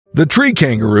The tree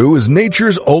kangaroo is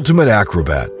nature's ultimate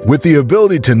acrobat, with the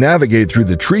ability to navigate through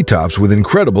the treetops with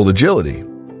incredible agility.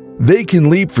 They can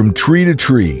leap from tree to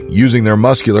tree, using their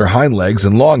muscular hind legs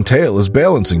and long tail as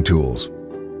balancing tools.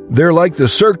 They're like the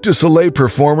Cirque du Soleil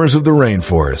performers of the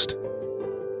rainforest.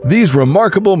 These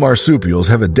remarkable marsupials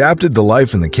have adapted to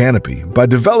life in the canopy by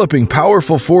developing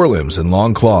powerful forelimbs and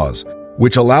long claws,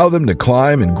 which allow them to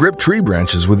climb and grip tree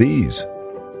branches with ease.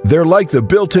 They're like the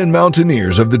built-in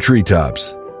mountaineers of the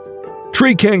treetops.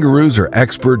 Tree kangaroos are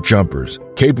expert jumpers,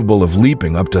 capable of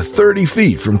leaping up to 30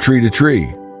 feet from tree to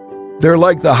tree. They're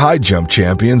like the high jump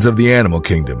champions of the animal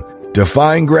kingdom,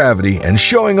 defying gravity and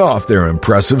showing off their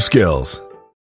impressive skills.